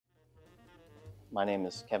My name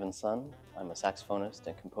is Kevin Sun. I'm a saxophonist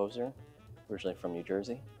and composer, originally from New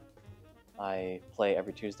Jersey. I play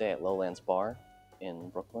every Tuesday at Lowlands Bar in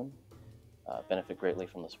Brooklyn, benefit greatly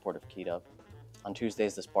from the support of Keyed Up. On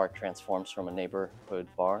Tuesdays, this bar transforms from a neighborhood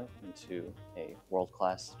bar into a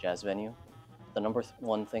world-class jazz venue. The number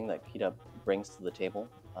one thing that Keyed Up brings to the table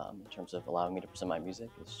in terms of allowing me to present my music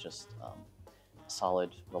is just a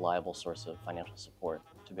solid, reliable source of financial support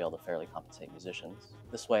to be able to fairly compensate musicians.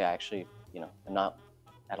 This way, I actually, am not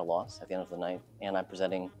at a loss at the end of the night, and I'm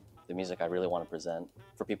presenting the music I really want to present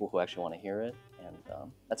for people who actually want to hear it, and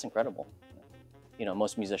that's incredible.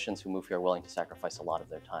 Most musicians who move here are willing to sacrifice a lot of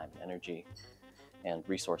their time, energy, and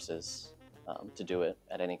resources to do it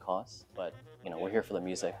at any cost. But we're here for the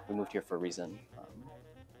music. We moved here for a reason.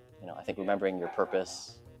 I think remembering your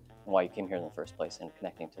purpose and why you came here in the first place and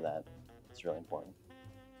connecting to that is really important.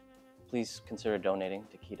 Please consider donating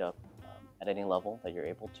to Keyed Up at any level that you're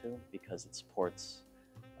able to, because it supports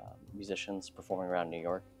musicians performing around New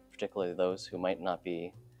York, particularly those who might not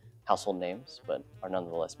be household names, but are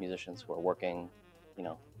nonetheless musicians who are working,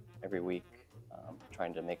 every week,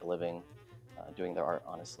 trying to make a living, doing their art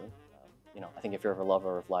honestly. I think if you're a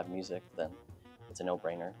lover of live music, then it's a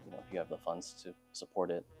no-brainer. If you have the funds to support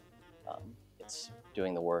it, it's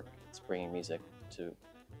doing the work. It's bringing music to,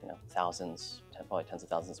 thousands, probably tens of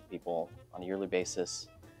thousands of people on a yearly basis,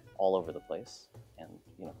 all over the place, and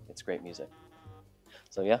it's great music.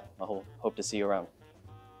 So yeah, I hope to see you around.